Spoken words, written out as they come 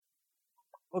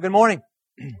Well, good morning.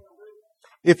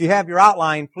 If you have your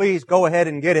outline, please go ahead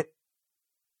and get it.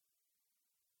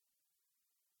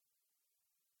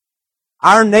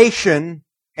 Our nation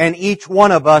and each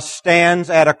one of us stands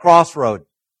at a crossroad.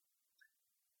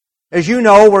 As you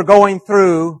know, we're going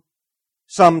through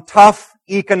some tough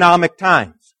economic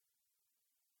times.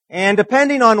 And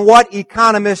depending on what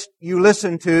economist you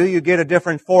listen to, you get a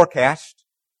different forecast.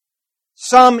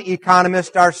 Some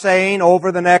economists are saying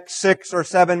over the next 6 or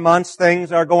 7 months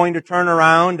things are going to turn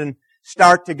around and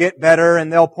start to get better,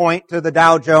 and they'll point to the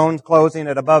Dow Jones closing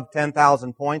at above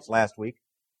 10,000 points last week.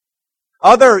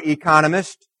 Other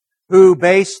economists who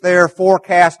base their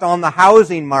forecast on the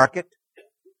housing market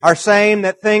are saying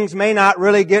that things may not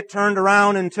really get turned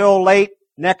around until late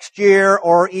next year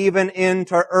or even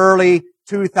into early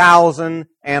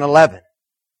 2011.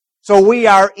 So we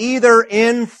are either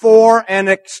in for an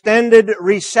extended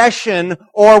recession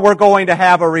or we're going to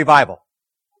have a revival.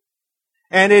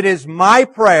 And it is my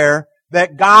prayer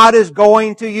that God is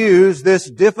going to use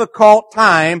this difficult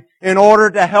time in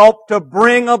order to help to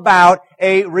bring about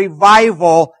a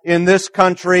revival in this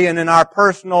country and in our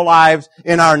personal lives,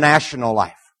 in our national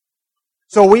life.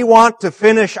 So we want to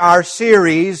finish our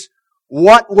series,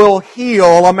 What Will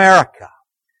Heal America?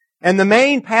 And the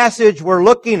main passage we're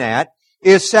looking at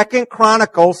is 2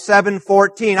 Chronicles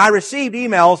 7:14. I received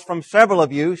emails from several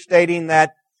of you stating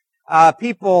that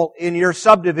people in your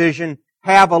subdivision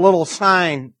have a little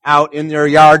sign out in their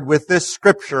yard with this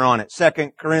scripture on it,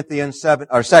 2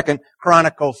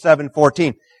 Chronicles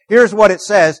 7:14. Here's what it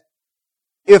says: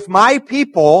 If my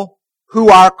people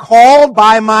who are called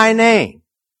by my name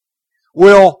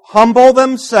will humble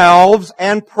themselves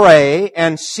and pray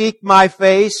and seek my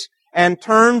face and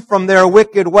turn from their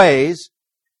wicked ways,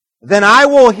 then I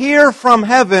will hear from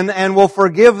heaven and will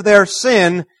forgive their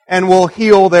sin and will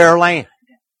heal their land.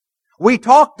 We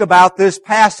talked about this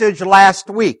passage last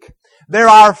week. There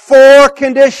are 4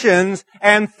 conditions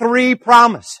and 3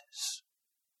 promises.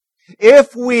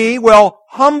 If we will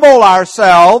humble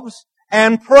ourselves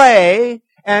and pray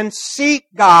and seek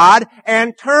God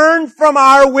and turn from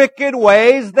our wicked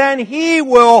ways, then He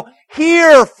will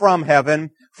hear from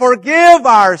heaven, forgive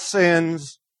our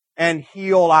sins, and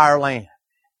heal our land.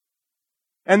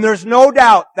 And there's no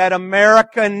doubt that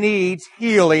America needs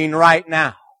healing right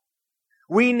now.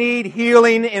 We need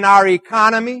healing in our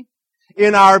economy,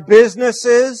 in our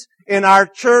businesses, in our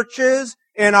churches,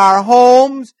 in our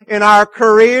homes, in our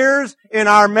careers, in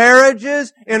our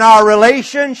marriages, in our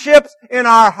relationships, in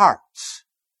our hearts.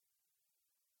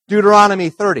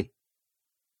 Deuteronomy 30.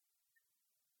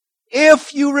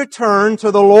 If you return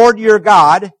to the Lord your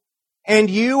God,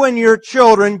 and you and your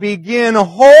children begin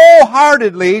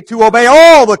wholeheartedly to obey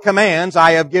all the commands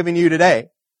I have given you today,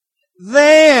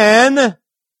 then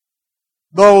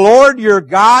the Lord your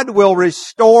God will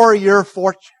restore your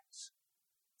fortunes.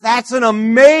 That's an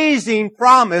amazing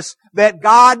promise that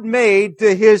God made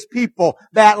to His people.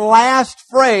 That last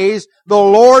phrase, the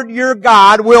Lord your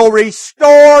God will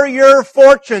restore your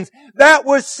fortunes. That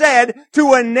was said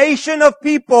to a nation of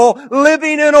people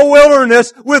living in a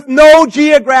wilderness with no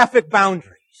geographic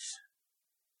boundaries.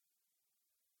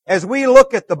 As we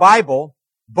look at the Bible,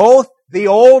 both the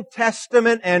Old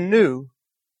Testament and New,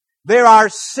 there are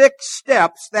 6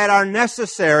 steps that are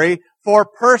necessary for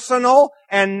personal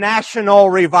and national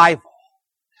revival.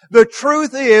 The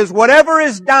truth is, whatever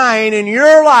is dying in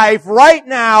your life right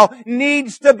now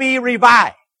needs to be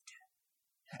revived.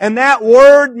 And that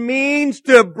word means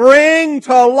to bring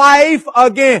to life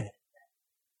again.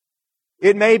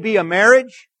 It may be a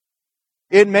marriage.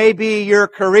 It may be your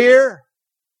career.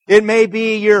 It may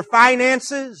be your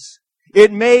finances.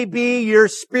 It may be your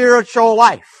spiritual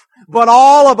life. But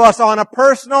all of us on a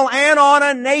personal and on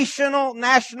a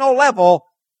national level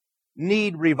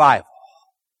need revival.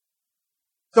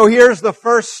 So here's the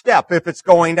first step if it's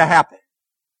going to happen.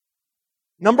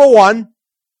 Number 1,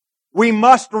 we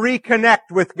must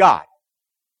reconnect with God.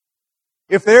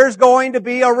 If there's going to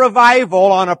be a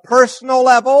revival on a personal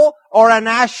level or a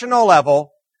national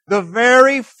level, the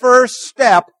very first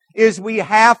step is we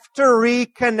have to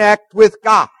reconnect with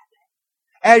God.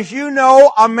 As you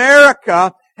know,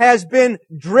 America has been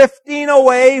drifting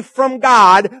away from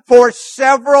God for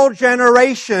several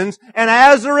generations, and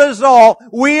as a result,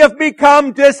 we have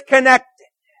become disconnected.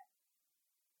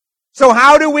 So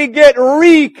how do we get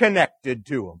reconnected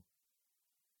to Him?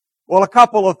 Well, a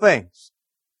couple of things.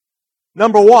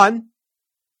 Number 1,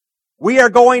 we are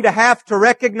going to have to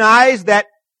recognize that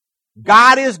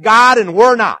God is God and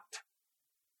we're not.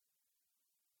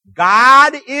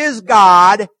 God is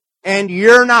God and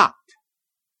you're not.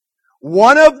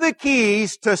 One of the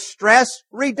keys to stress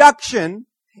reduction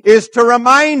is to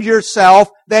remind yourself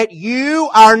that you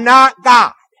are not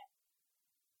God.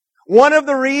 One of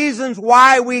the reasons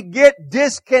why we get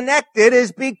disconnected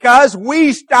is because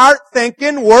we start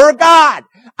thinking we're God.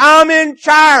 I'm in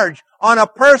charge on a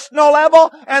personal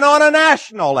level and on a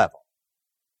national level.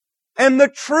 And the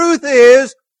truth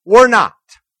is, we're not.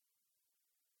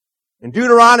 In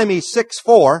Deuteronomy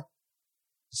 6:4,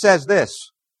 it says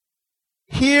this,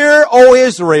 "Hear, O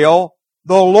Israel,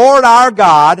 the Lord our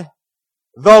God,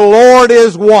 the Lord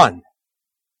is one."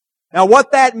 Now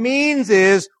what that means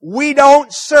is we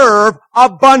don't serve a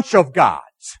bunch of gods.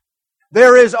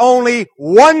 There is only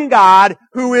one God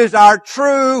who is our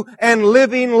true and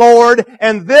living Lord,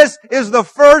 and this is the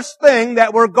first thing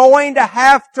that we're going to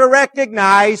have to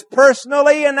recognize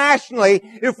personally and nationally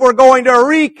if we're going to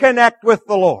reconnect with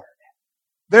the Lord.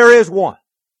 There is one.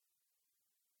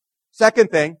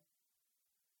 Second thing,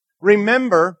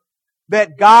 remember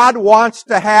that God wants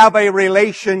to have a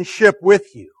relationship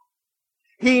with you.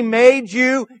 He made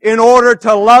you in order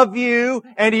to love you,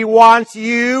 and He wants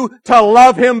you to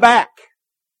love Him back.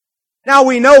 Now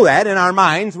we know that in our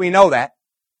minds, we know that.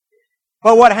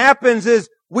 But what happens is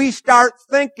we start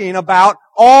thinking about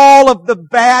all of the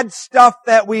bad stuff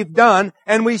that we've done,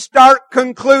 and we start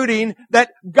concluding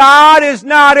that God is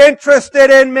not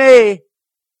interested in me.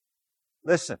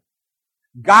 Listen,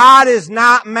 God is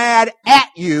not mad at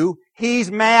you,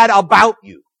 He's mad about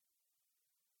you.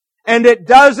 And it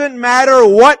doesn't matter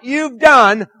what you've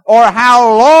done or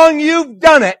how long you've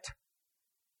done it,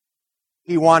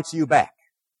 He wants you back.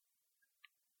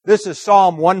 This is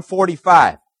Psalm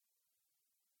 145.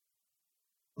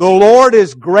 The Lord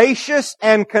is gracious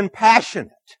and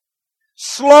compassionate,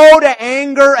 slow to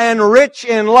anger and rich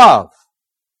in love.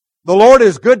 The Lord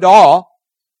is good to all.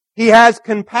 He has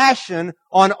compassion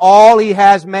on all He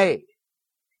has made.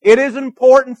 It is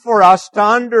important for us to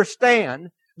understand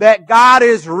that God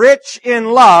is rich in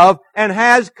love and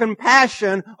has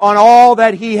compassion on all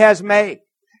that He has made.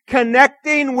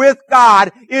 Connecting with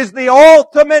God is the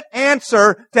ultimate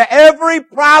answer to every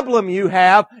problem you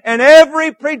have and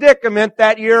every predicament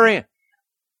that you're in.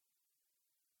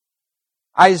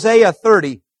 Isaiah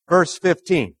 30, verse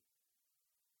 15.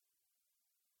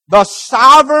 The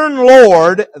sovereign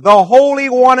Lord, the Holy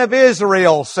One of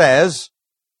Israel, says,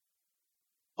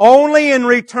 "Only in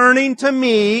returning to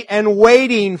me and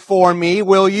waiting for me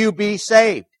will you be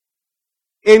saved.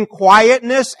 In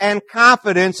quietness and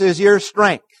confidence is your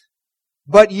strength,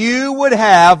 but you would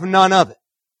have none of it."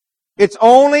 It's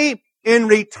only in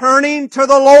returning to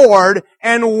the Lord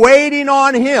and waiting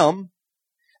on Him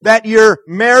that your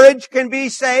marriage can be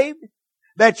saved,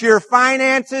 that your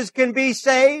finances can be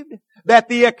saved, that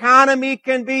the economy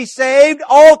can be saved,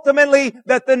 ultimately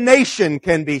that the nation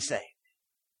can be saved.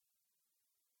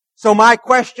 So my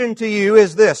question to you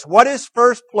is this: what is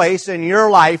first place in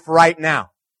your life right now?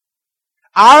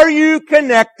 Are you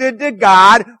connected to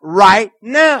God right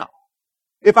now?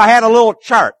 If I had a little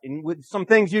chart and with some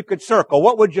things you could circle,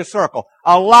 what would you circle?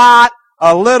 A lot,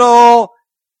 a little,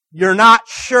 you're not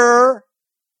sure.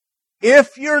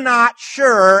 If you're not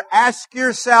sure, ask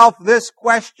yourself this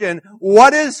question: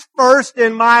 what is first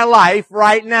in my life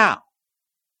right now?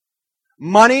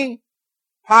 Money?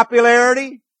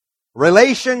 Popularity?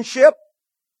 Relationship?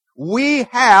 We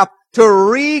have to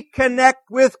reconnect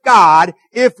with God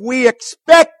if we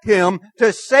expect Him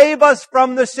to save us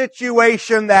from the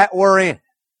situation that we're in.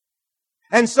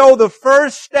 And so the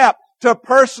first step to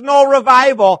personal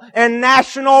revival and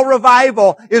national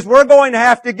revival is we're going to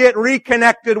have to get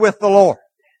reconnected with the Lord.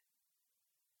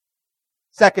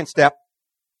 Second step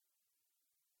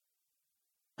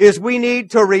is we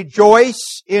need to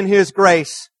rejoice in His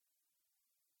grace.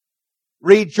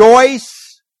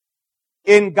 Rejoice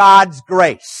in God's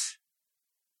grace.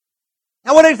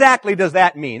 Now what exactly does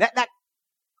that mean?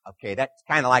 Okay, that's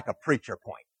kind of like a preacher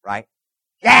point, right?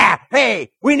 Yeah,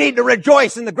 hey, we need to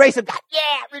rejoice in the grace of God.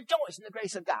 Yeah, rejoice in the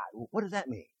grace of God. What does that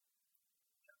mean?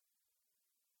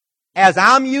 As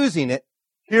I'm using it,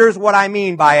 here's what I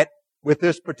mean by it with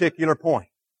this particular point.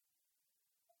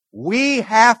 We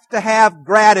have to have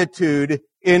gratitude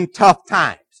in tough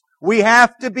times. We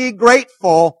have to be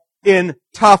grateful in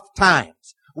tough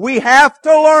times. We have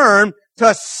to learn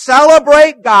to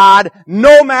celebrate God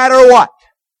no matter what.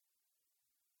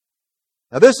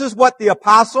 Now this is what the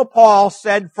Apostle Paul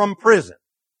said from prison.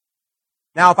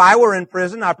 Now if I were in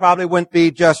prison, I probably wouldn't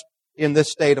be just in this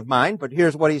state of mind, but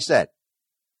here's what he said.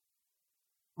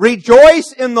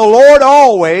 Rejoice in the Lord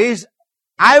always.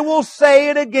 I will say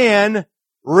it again,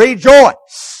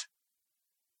 rejoice.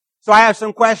 So I have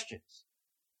some questions.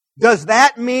 Does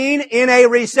that mean in a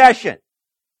recession?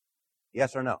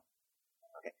 Yes or no?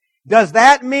 Okay. Does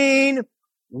that mean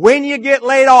when you get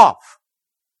laid off?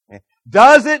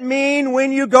 Does it mean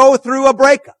when you go through a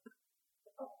breakup?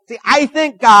 See, I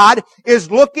think God is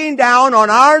looking down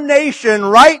on our nation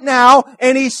right now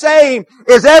and He's saying,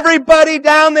 is everybody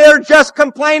down there just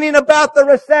complaining about the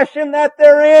recession that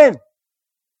they're in?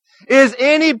 Is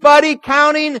anybody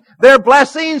counting their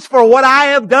blessings for what I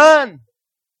have done?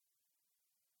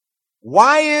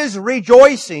 Why is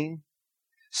rejoicing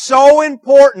so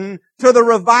important to the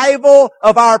revival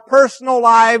of our personal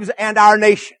lives and our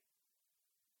nation?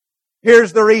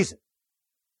 Here's the reason.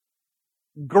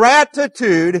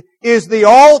 Gratitude is the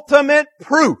ultimate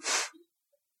proof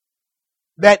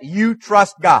that you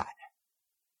trust God.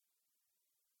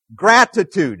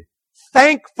 Gratitude,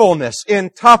 thankfulness in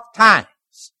tough times,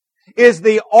 is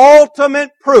the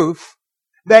ultimate proof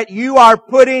that you are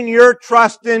putting your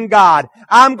trust in God.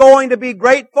 I'm going to be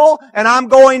grateful and I'm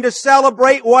going to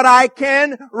celebrate what I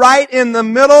can right in the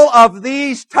middle of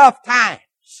these tough times.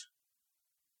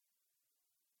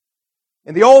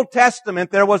 In the Old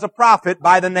Testament, there was a prophet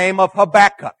by the name of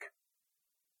Habakkuk.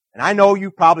 And I know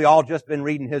you've probably all just been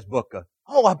reading his book.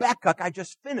 Habakkuk, I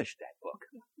just finished that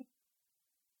book.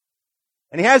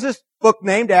 And he has this book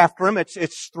named after him.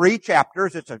 It's 3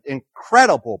 chapters. It's an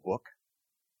incredible book.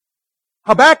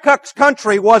 Habakkuk's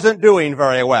country wasn't doing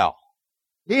very well.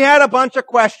 He had a bunch of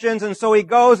questions, and so he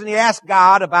goes and he asks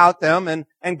God about them,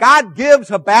 and God gives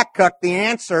Habakkuk the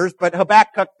answers, but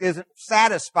Habakkuk isn't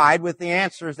satisfied with the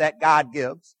answers that God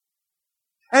gives.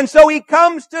 And so he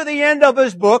comes to the end of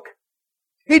his book.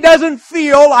 He doesn't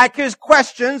feel like his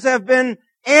questions have been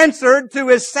answered to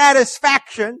his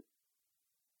satisfaction.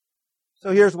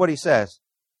 So here's what he says.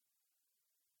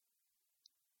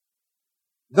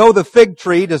 Though the fig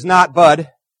tree does not bud,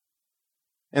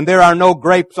 and there are no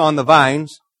grapes on the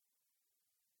vines,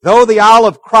 though the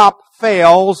olive crop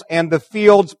fails and the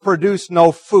fields produce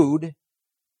no food,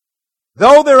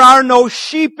 though there are no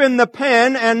sheep in the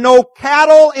pen and no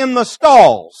cattle in the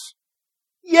stalls,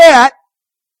 yet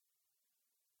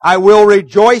I will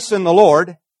rejoice in the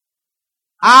Lord.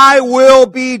 I will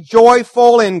be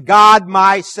joyful in God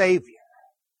my Savior.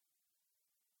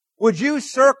 Would you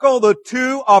circle the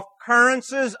 2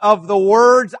 occurrences of the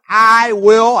words I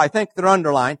will? I think they're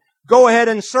underlined. Go ahead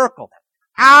and circle them.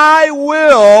 I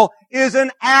will is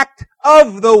an act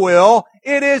of the will.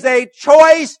 It is a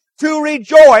choice to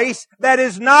rejoice that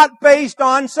is not based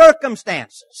on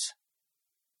circumstances.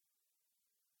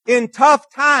 In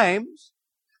tough times,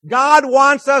 God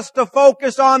wants us to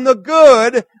focus on the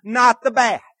good, not the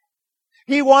bad.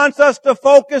 He wants us to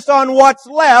focus on what's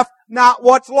left, not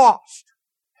what's lost.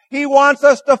 He wants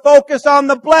us to focus on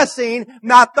the blessing,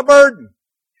 not the burden.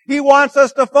 He wants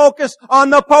us to focus on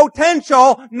the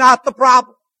potential, not the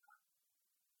problem.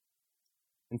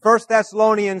 In 1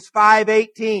 Thessalonians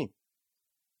 5:18,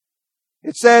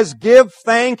 it says, give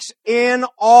thanks in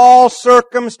all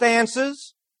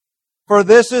circumstances, for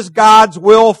this is God's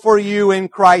will for you in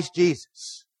Christ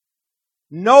Jesus.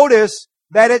 Notice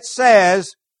that it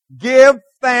says, give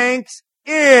thanks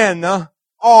in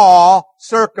all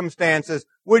circumstances.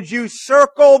 Would you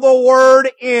circle the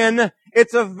word in?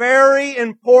 It's a very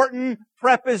important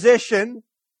preposition.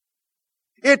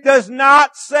 It does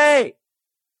not say,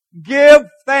 give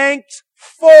thanks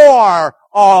for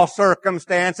all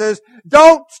circumstances.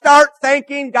 Don't start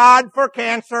thanking God for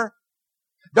cancer.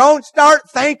 Don't start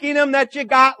thanking Him that you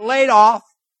got laid off.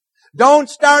 Don't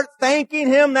start thanking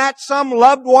Him that some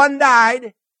loved one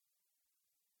died.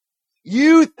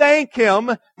 You thank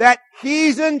Him that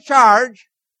He's in charge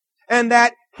and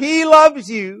that He loves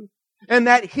you and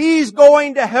that He's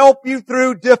going to help you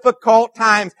through difficult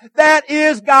times. That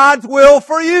is God's will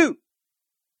for you.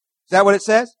 Is that what it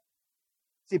says?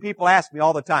 See, people ask me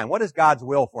all the time, what is God's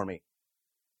will for me?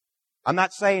 I'm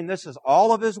not saying this is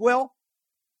all of His will,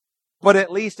 but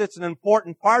at least it's an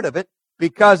important part of it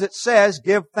because it says,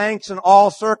 give thanks in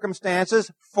all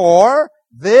circumstances, for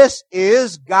this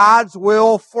is God's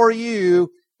will for you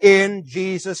in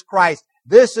Jesus Christ.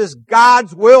 This is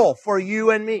God's will for you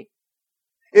and me,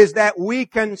 is that we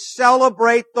can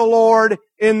celebrate the Lord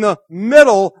in the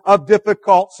middle of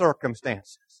difficult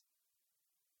circumstances.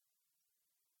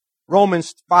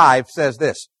 Romans 5 says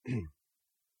this,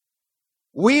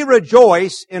 we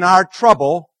rejoice in our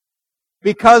trouble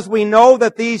because we know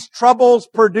that these troubles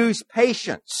produce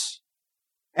patience,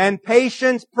 and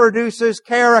patience produces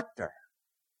character,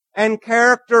 and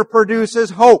character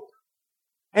produces hope.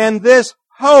 And this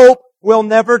hope will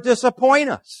never disappoint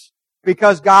us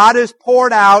because God has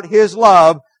poured out His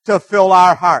love to fill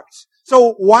our hearts.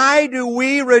 So why do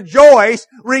we rejoice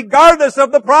regardless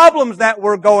of the problems that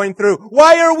we're going through?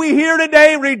 Why are we here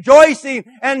today rejoicing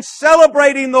and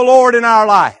celebrating the Lord in our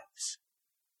lives?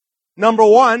 Number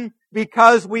one,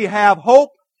 because we have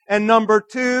hope. And number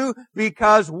two,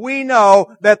 because we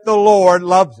know that the Lord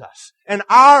loves us. And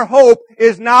our hope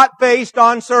is not based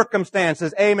on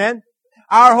circumstances. Amen.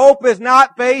 Our hope is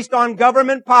not based on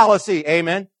government policy.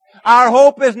 Amen. Our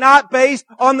hope is not based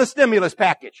on the stimulus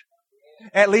package.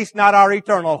 At least not our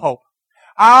eternal hope.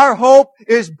 Our hope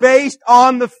is based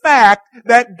on the fact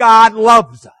that God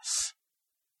loves us.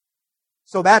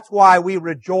 So that's why we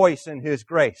rejoice in His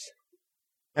grace.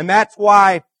 And that's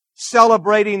why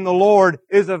celebrating the Lord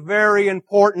is a very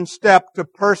important step to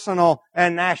personal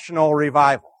and national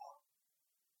revival.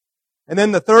 And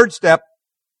then the third step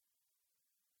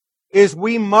is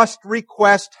we must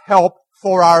request help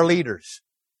for our leaders.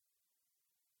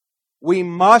 We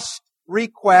must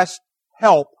request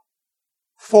help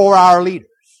for our leaders.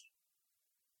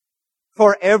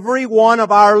 For every one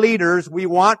of our leaders, we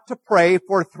want to pray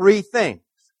for three things.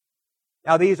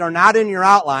 Now, these are not in your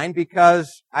outline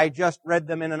because I just read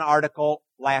them in an article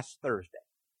last Thursday.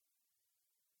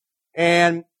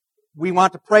 And we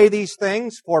want to pray these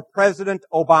things for President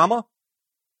Obama,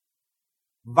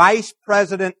 Vice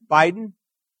President Biden,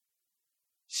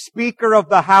 Speaker of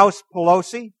the House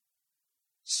Pelosi,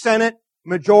 Senate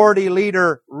Majority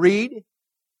Leader Reid.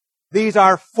 These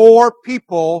are four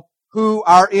people who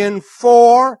are in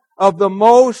four of the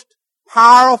most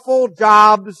powerful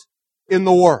jobs in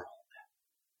the world.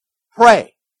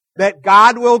 Pray that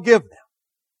God will give them,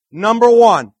 number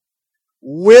one,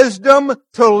 wisdom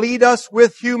to lead us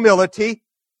with humility,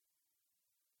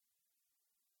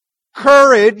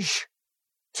 courage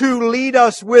to lead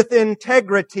us with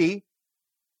integrity,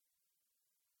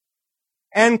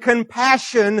 and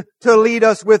compassion to lead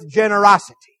us with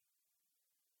generosity.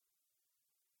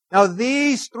 Now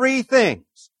these three things,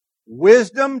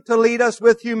 wisdom to lead us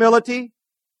with humility,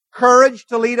 courage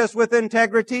to lead us with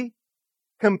integrity,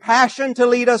 compassion to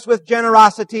lead us with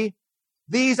generosity,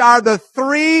 these are the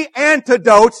three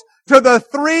antidotes to the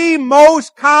three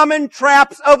most common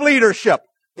traps of leadership: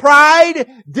 pride,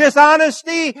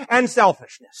 dishonesty, and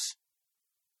selfishness.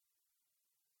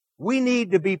 We need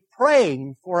to be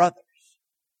praying for others.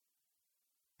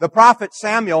 The prophet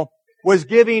Samuel was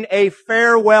giving a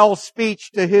farewell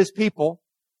speech to his people,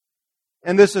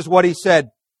 and this is what he said,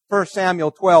 1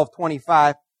 Samuel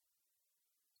 12:25.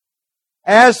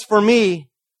 As for me,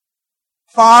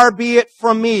 far be it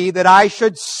from me that I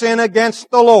should sin against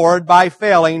the Lord by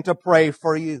failing to pray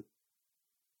for you.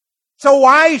 So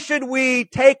why should we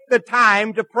take the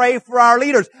time to pray for our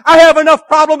leaders? I have enough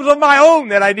problems of my own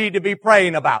that I need to be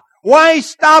praying about. Why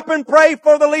stop and pray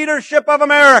for the leadership of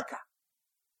America?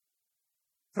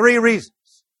 Three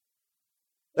reasons.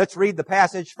 Let's read the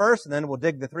passage first, and then we'll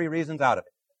dig the three reasons out of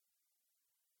it.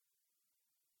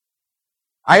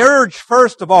 I urge,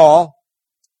 first of all,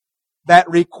 that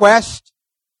request,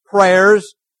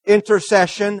 prayers,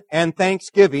 intercession, and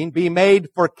thanksgiving be made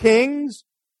for kings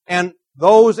and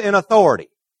those in authority,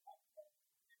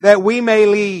 that we may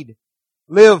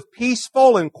live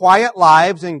peaceful and quiet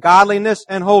lives in godliness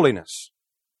and holiness.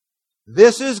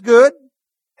 This is good,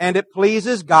 and it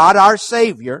pleases God our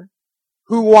Savior,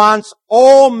 who wants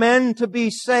all men to be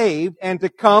saved and to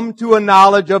come to a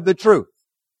knowledge of the truth.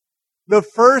 The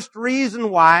first reason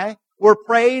why we're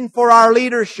praying for our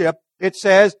leadership, it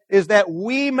says, is that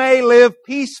we may live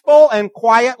peaceful and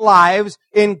quiet lives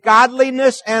in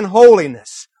godliness and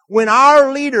holiness. When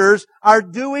our leaders are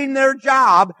doing their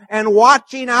job and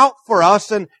watching out for us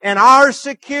and our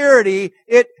security,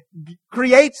 it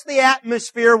creates the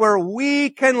atmosphere where we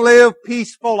can live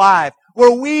peaceful lives,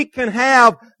 where we can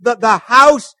have the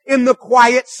house in the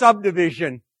quiet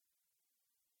subdivision.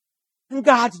 And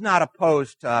God's not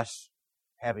opposed to us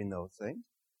having those things.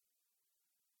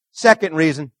 Second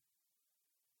reason,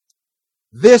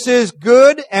 this is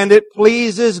good and it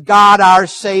pleases God our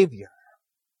Savior.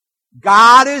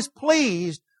 God is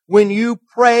pleased when you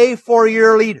pray for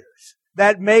your leaders.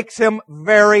 That makes Him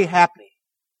very happy.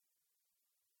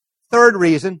 Third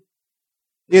reason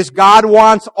is God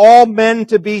wants all men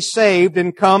to be saved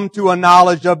and come to a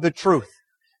knowledge of the truth.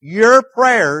 Your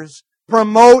prayers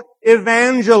promote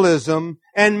evangelism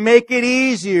and make it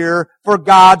easier for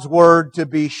God's Word to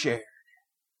be shared.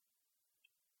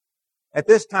 At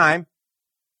this time,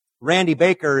 Randy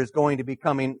Baker is going to be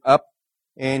coming up,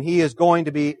 and he is going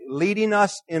to be leading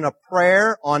us in a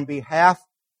prayer on behalf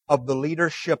of the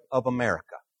leadership of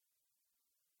America.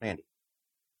 Randy.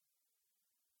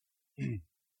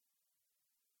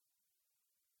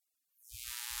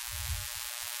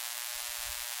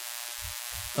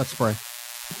 Let's pray.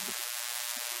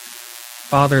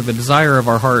 Father, the desire of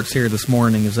our hearts here this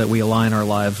morning is that we align our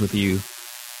lives with You.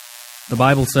 The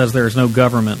Bible says there is no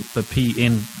government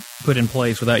put in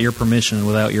place without your permission and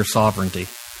without your sovereignty.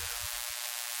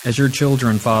 As your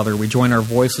children, Father, we join our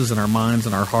voices and our minds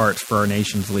and our hearts for our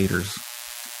nation's leaders.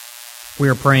 We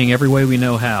are praying every way we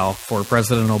know how for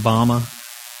President Obama,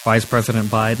 Vice President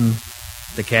Biden,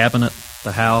 the Cabinet,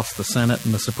 the House, the Senate,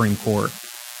 and the Supreme Court.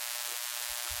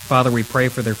 Father, we pray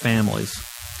for their families.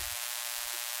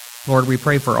 Lord, we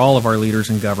pray for all of our leaders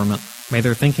in government. May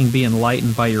their thinking be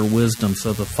enlightened by your wisdom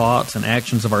so the thoughts and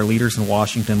actions of our leaders in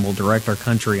Washington will direct our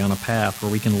country on a path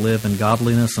where we can live in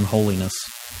godliness and holiness.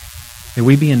 May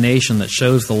we be a nation that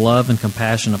shows the love and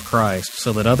compassion of Christ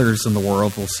so that others in the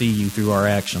world will see you through our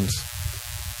actions.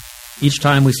 Each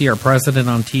time we see our president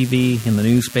on TV, in the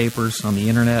newspapers, on the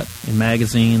internet, in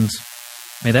magazines,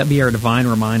 may that be our divine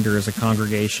reminder as a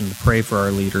congregation to pray for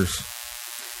our leaders.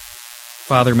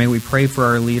 Father, may we pray for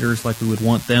our leaders like we would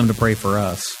want them to pray for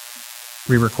us.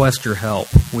 We request your help.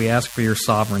 We ask for your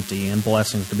sovereignty and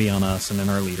blessings to be on us and in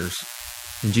our leaders.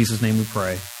 In Jesus' name we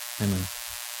pray. Amen.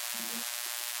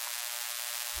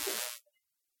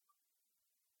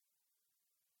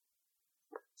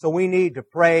 So we need to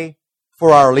pray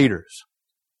for our leaders.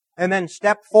 And then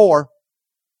step 4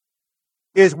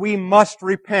 is we must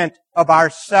repent of our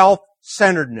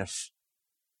self-centeredness.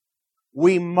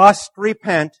 We must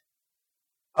repent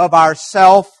of our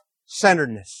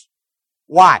self-centeredness.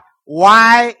 Why?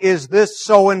 Why is this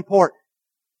so important?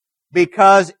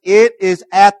 Because it is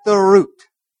at the root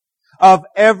of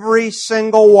every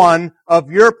single one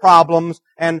of your problems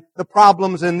and the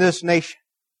problems in this nation.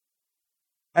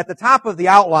 At the top of the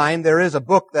outline, there is a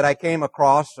book that I came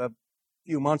across a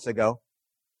few months ago.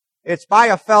 It's by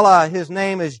a fella, his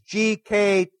name is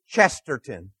G.K.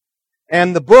 Chesterton.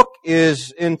 And the book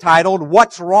is entitled,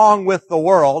 What's Wrong with the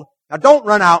World? Now don't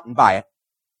run out and buy it.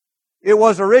 It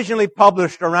was originally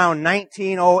published around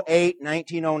 1908,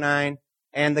 1909,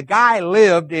 and the guy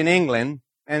lived in England,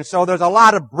 and so there's a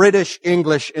lot of British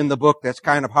English in the book that's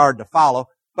kind of hard to follow,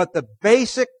 but the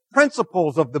basic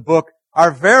principles of the book are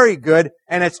very good,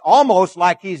 and it's almost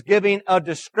like he's giving a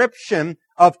description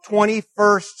of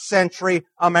 21st century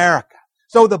America.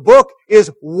 So the book is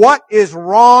What is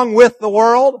Wrong with the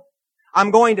World?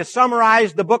 I'm going to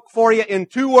summarize the book for you in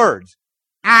 2 words.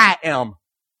 I am.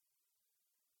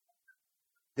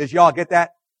 Did y'all get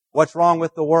that? What's wrong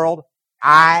with the world?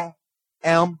 I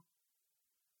am.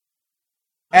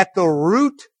 At the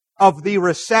root of the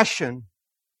recession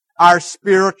are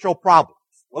spiritual problems.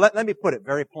 Well, let me put it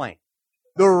very plain.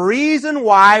 The reason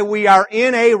why we are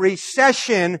in a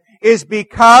recession is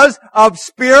because of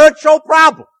spiritual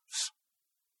problems.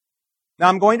 Now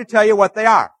I'm going to tell you what they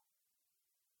are.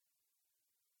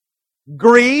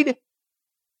 Greed,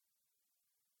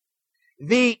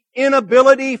 the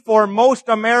inability for most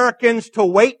Americans to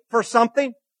wait for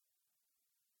something,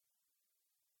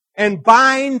 and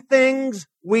buying things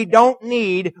we don't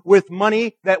need with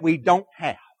money that we don't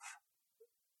have.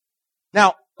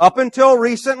 Now, up until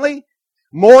recently,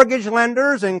 mortgage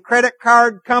lenders and credit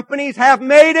card companies have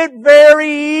made it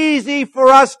very easy for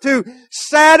us to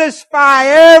satisfy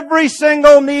every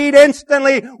single need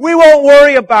instantly. We won't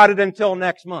worry about it until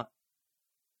next month.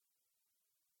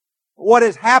 What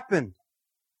has happened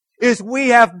is we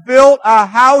have built a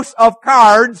house of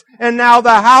cards, and now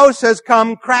the house has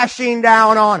come crashing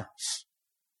down on us.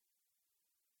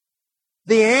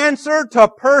 The answer to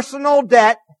personal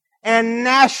debt and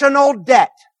national debt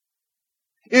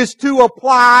is to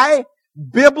apply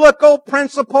biblical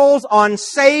principles on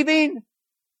saving,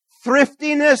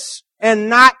 thriftiness, and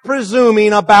not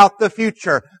presuming about the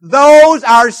future. Those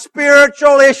are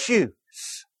spiritual issues.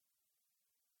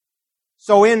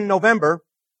 So in November,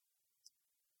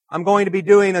 I'm going to be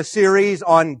doing a series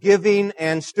on giving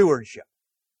and stewardship.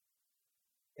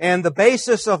 And the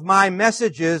basis of my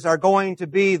messages are going to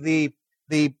be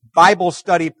the Bible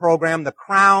study program, the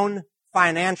Crown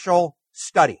Financial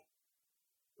Study.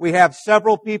 We have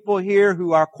several people here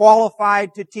who are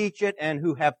qualified to teach it and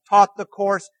who have taught the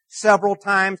course several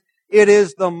times. It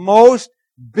is the most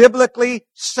biblically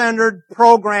centered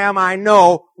program I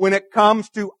know when it comes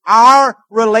to our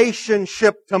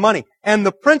relationship to money. And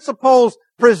the principles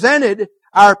presented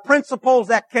are principles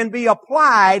that can be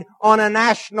applied on a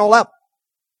national level.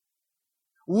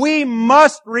 We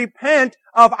must repent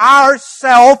of our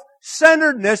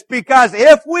self-centeredness, because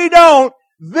if we don't,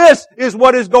 this is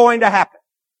what is going to happen.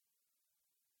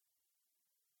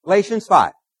 Galatians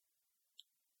 5.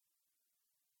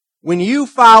 When you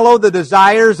follow the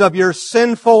desires of your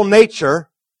sinful nature,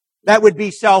 that would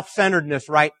be self-centeredness,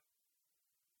 right?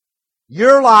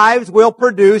 Your lives will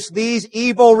produce these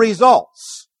evil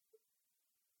results: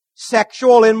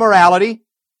 sexual immorality,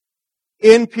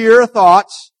 impure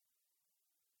thoughts,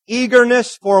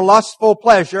 eagerness for lustful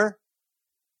pleasure,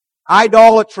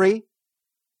 idolatry,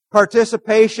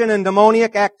 participation in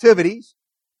demoniac activities,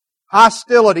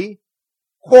 hostility,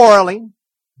 quarreling,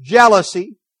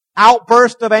 jealousy,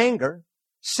 outburst of anger,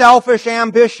 selfish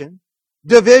ambition,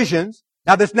 divisions.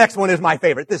 Now this next one is my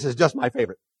favorite. This is just my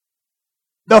favorite.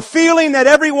 The feeling that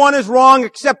everyone is wrong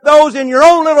except those in your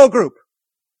own little group.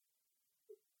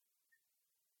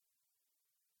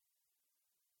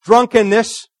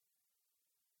 Drunkenness,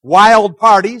 wild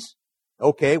parties.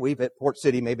 Okay, we've at Port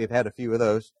City maybe have had a few of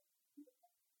those.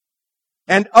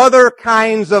 And other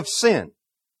kinds of sin.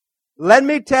 Let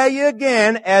me tell you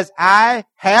again, as I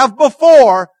have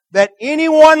before, that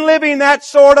anyone living that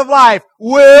sort of life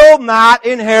will not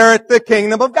inherit the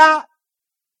kingdom of God.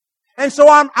 And so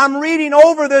I'm reading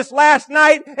over this last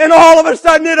night, and all of a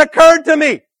sudden it occurred to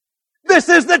me, this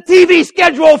is the TV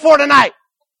schedule for tonight.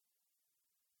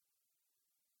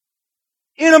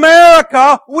 In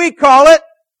America, we call it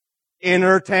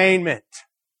entertainment.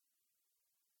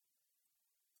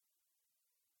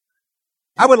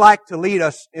 I would like to lead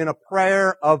us in a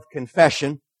prayer of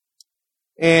confession.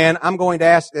 And I'm going to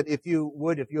ask that if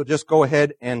you'll just go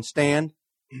ahead and stand.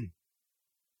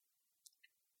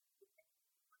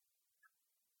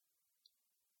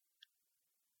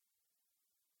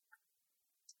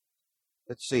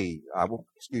 Let's see.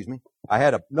 Excuse me. I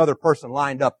had another person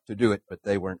lined up to do it, but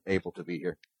they weren't able to be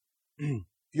here. If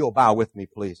you'll bow with me,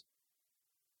 please.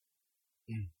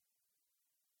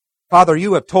 Father,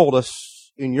 you have told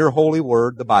us in your holy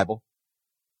word, the Bible,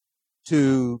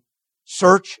 to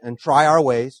search and try our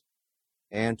ways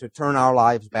and to turn our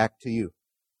lives back to you.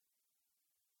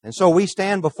 And so we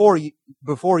stand before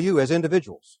you as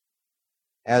individuals,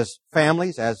 as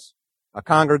families, as a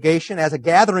congregation, as a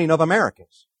gathering of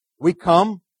Americans. We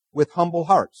come with humble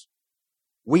hearts.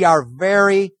 We are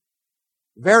very,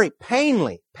 very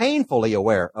painfully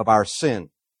aware of our sin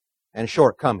and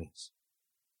shortcomings.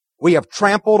 We have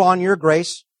trampled on your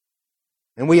grace,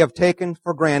 and we have taken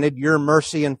for granted your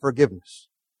mercy and forgiveness.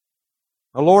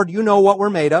 Now, Lord, you know what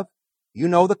we're made of. You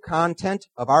know the content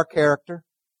of our character.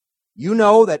 You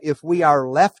know that if we are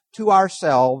left to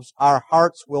ourselves, our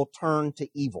hearts will turn to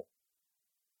evil.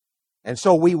 And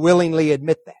so we willingly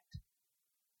admit that.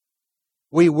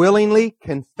 We willingly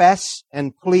confess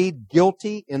and plead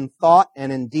guilty in thought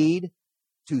and in deed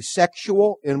to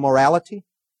sexual immorality,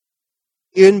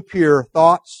 impure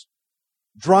thoughts,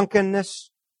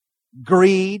 drunkenness,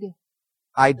 greed,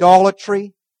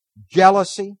 idolatry,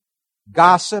 jealousy,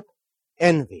 gossip,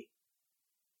 envy.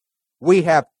 We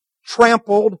have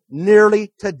trampled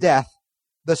nearly to death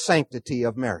the sanctity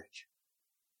of marriage.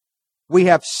 We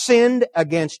have sinned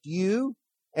against you,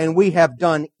 and we have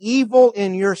done evil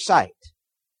in your sight.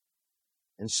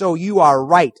 And so you are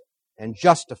right and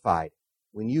justified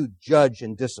when you judge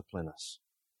and discipline us.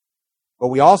 But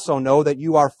we also know that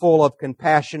you are full of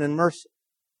compassion and mercy,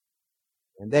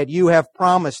 and that you have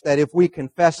promised that if we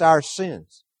confess our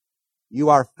sins, you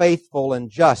are faithful and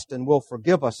just and will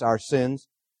forgive us our sins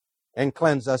and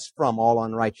cleanse us from all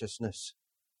unrighteousness.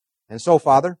 And so,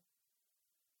 Father,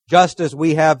 just as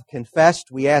we have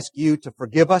confessed, we ask you to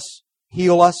forgive us,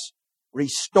 heal us,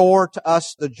 restore to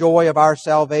us the joy of our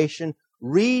salvation,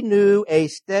 renew a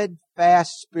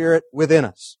steadfast spirit within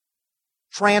us.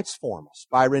 Transform us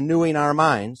by renewing our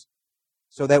minds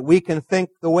so that we can think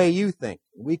the way you think.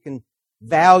 We can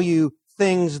value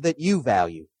things that you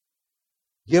value.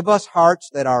 Give us hearts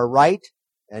that are right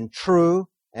and true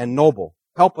and noble.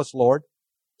 Help us, Lord,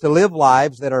 to live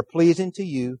lives that are pleasing to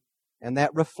you and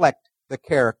that reflect the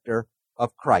character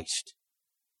of Christ.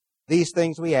 These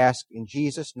things we ask in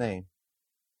Jesus' name.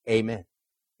 Amen.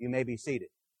 You may be seated.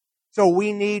 So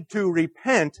we need to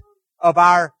repent of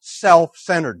our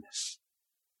self-centeredness.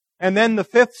 And then the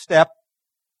fifth step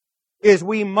is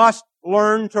we must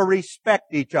learn to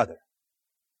respect each other.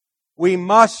 We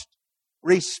must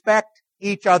respect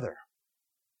each other.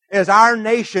 As our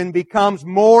nation becomes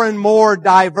more and more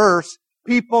diverse,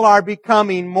 people are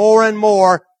becoming more and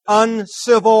more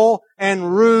uncivil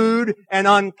and rude and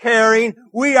uncaring.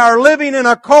 We are living in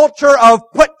a culture of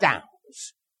put-downs.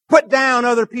 Put down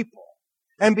other people.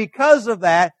 And because of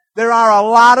that, there are a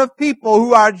lot of people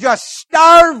who are just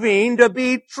starving to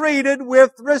be treated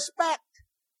with respect.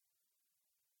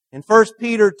 In 1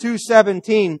 Peter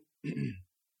 2:17,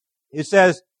 it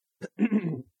says,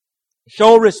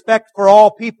 show respect for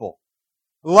all people.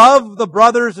 Love the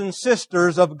brothers and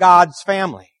sisters of God's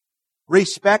family.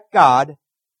 Respect God.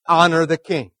 Honor the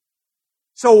king.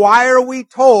 So why are we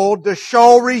told to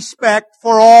show respect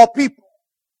for all people?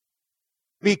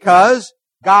 Because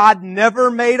God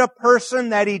never made a person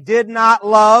that He did not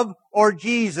love or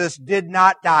Jesus did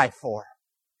not die for.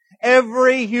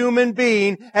 every human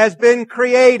being has been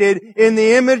created in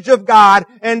the image of God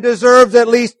and deserves at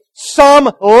least some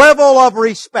level of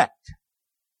respect.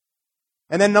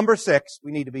 And then number 6,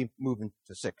 we need to be moving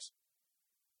to 6.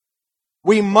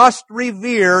 We must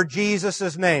revere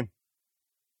Jesus' name.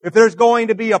 If there's going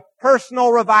to be a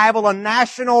personal revival, a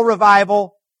national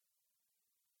revival,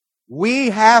 we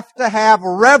have to have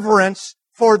reverence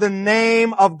for the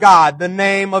name of God, the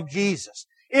name of Jesus.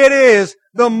 It is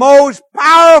the most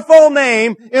powerful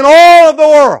name in all of the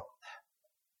world.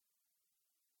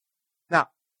 Now,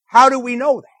 how do we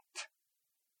know that?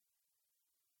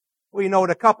 We know it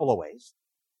a couple of ways.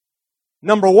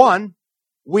 Number 1,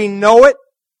 we know it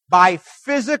by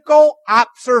physical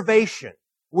observation.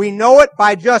 We know it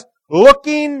by just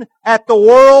looking at the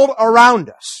world around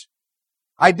us.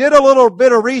 I did a little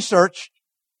bit of research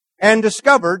and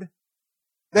discovered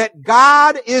that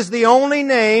God is the only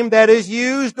name that is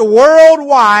used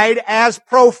worldwide as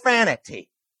profanity.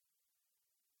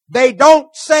 They don't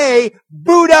say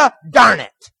Buddha, darn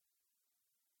it.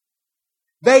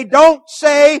 They don't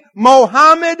say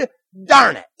Mohammed,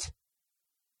 darn it.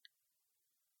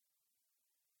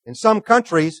 In some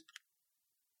countries,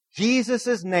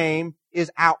 Jesus' name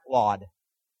is outlawed.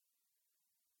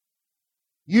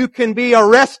 You can be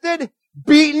arrested,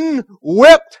 beaten,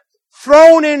 whipped,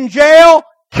 thrown in jail,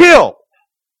 killed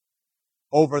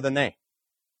over the name.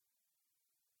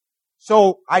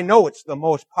 So I know it's the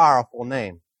most powerful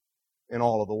name in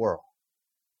all of the world.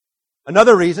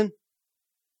 Another reason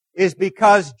is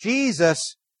because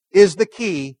Jesus is the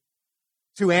key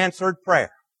to answered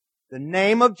prayer. The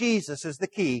name of Jesus is the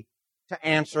key to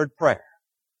answered prayer.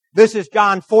 This is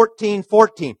John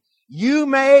 14:14. You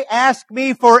may ask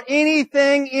me for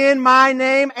anything in my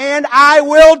name and I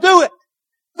will do it.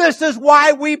 This is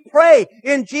why we pray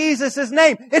in Jesus'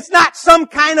 name. It's not some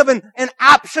kind of an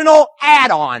optional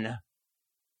add-on.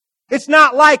 It's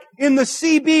not like in the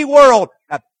CB world,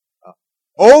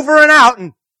 over and out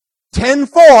and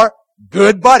 10-4,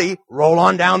 good buddy, roll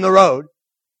on down the road.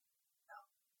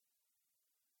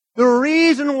 The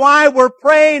reason why we're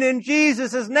praying in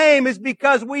Jesus' name is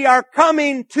because we are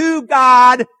coming to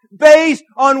God based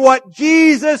on what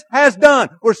Jesus has done.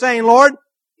 We're saying, Lord,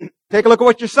 take a look at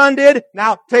what your Son did.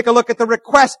 Now take a look at the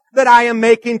request that I am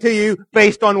making to you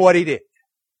based on what He did.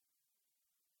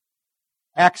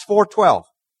 Acts 4:12.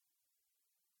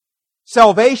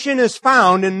 Salvation is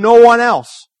found in no one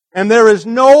else, and there is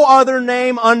no other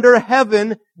name under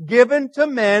heaven given to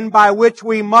men by which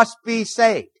we must be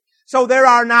saved. So there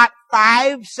are not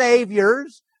 5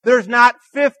 saviors. There's not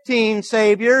 15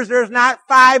 saviors. There's not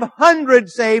 500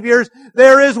 saviors.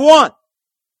 There is one.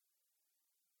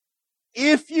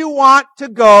 If you want to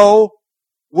go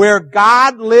where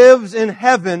God lives in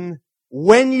heaven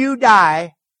when you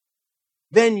die,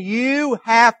 then you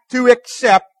have to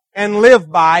accept and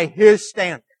live by His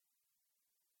standard.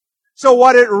 So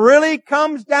what it really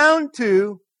comes down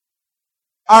to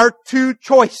are 2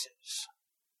 choices.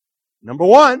 Number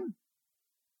 1,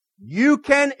 you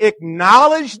can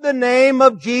acknowledge the name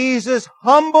of Jesus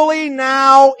humbly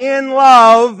now in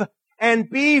love and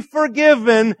be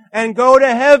forgiven and go to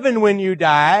heaven when you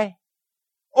die.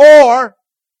 Or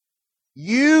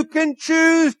you can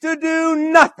choose to do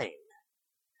nothing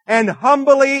and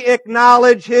humbly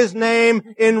acknowledge His name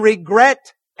in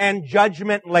regret and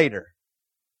judgment later.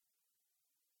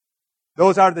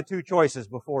 Those are the 2 choices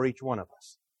before each one of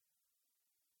us.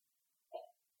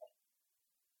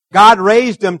 God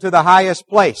raised Him to the highest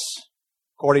place,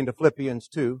 according to Philippians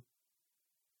 2.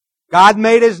 God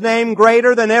made His name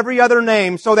greater than every other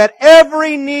name so that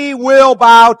every knee will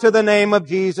bow to the name of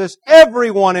Jesus.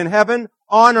 Everyone in heaven,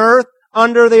 on earth,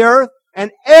 under the earth,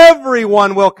 and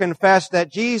everyone will confess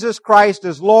that Jesus Christ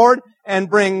is Lord and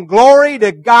bring glory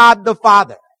to God the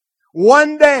Father.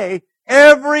 One day,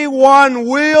 everyone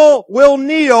will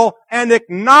kneel and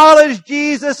acknowledge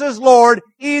Jesus as Lord,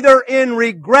 either in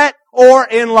regret or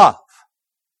in love.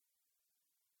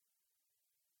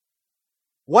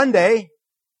 One day,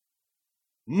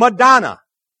 Madonna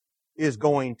is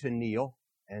going to kneel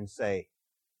and say,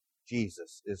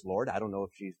 Jesus is Lord. I don't know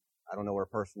her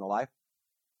personal life.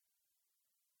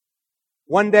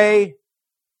 One day,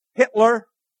 Hitler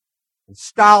and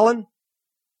Stalin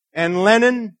and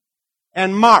Lenin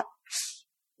and Marx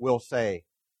will say,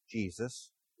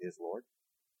 Jesus is Lord.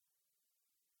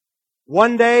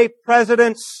 One day,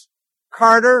 Presidents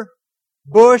Carter,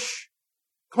 Bush,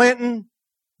 Clinton,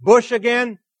 Bush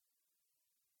again,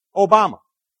 Obama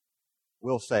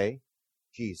will say,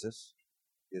 Jesus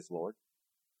is Lord.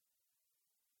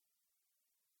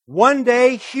 One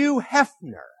day, Hugh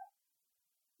Hefner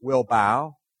will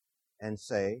bow and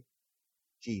say,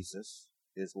 Jesus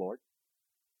is Lord.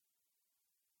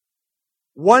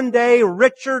 One day,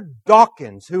 Richard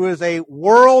Dawkins, who is a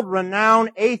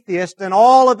world-renowned atheist, and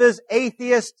all of his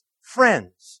atheist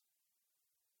friends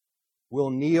will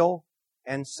kneel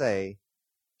and say,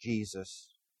 Jesus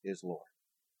is Lord.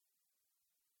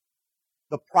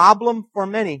 The problem for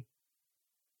many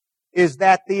is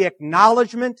that the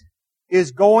acknowledgement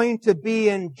is going to be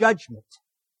in judgment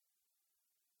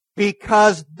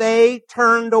because they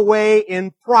turned away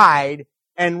in pride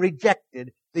and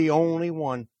rejected the only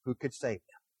one who could save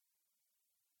them.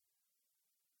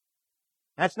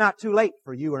 That's not too late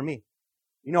for you or me.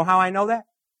 You know how I know that?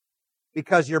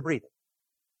 Because you're breathing.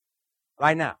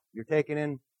 Right now. You're taking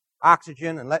in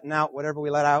oxygen and letting out whatever we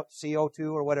let out,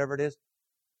 CO2 or whatever it is.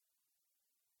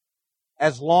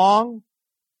 As long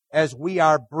as we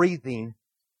are breathing,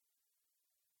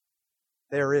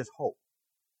 there is hope.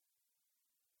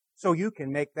 So you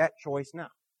can make that choice now.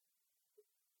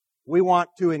 We want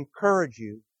to encourage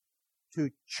you to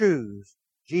choose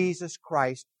Jesus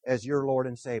Christ as your Lord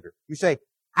and Savior. You say,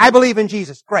 I believe in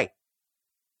Jesus. Great.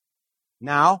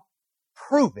 Now,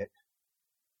 prove it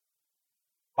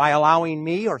by allowing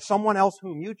me or someone else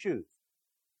whom you choose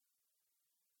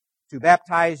to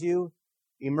baptize you,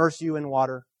 immerse you in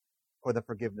water for the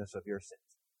forgiveness of your sins.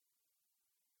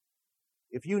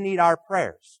 If you need our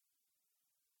prayers,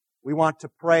 we want to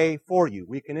pray for you.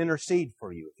 We can intercede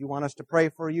for you. If you want us to pray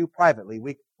for you privately,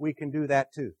 we can do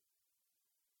that too.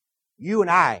 You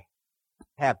and I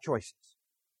have choices.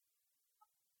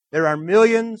 There are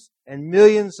millions and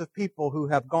millions of people who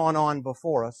have gone on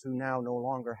before us who now no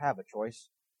longer have a choice.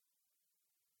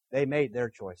 They made their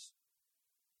choice.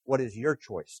 What is your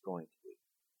choice going to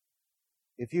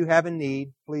be? If you have a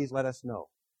need, please let us know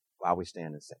while we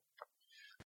stand and sing.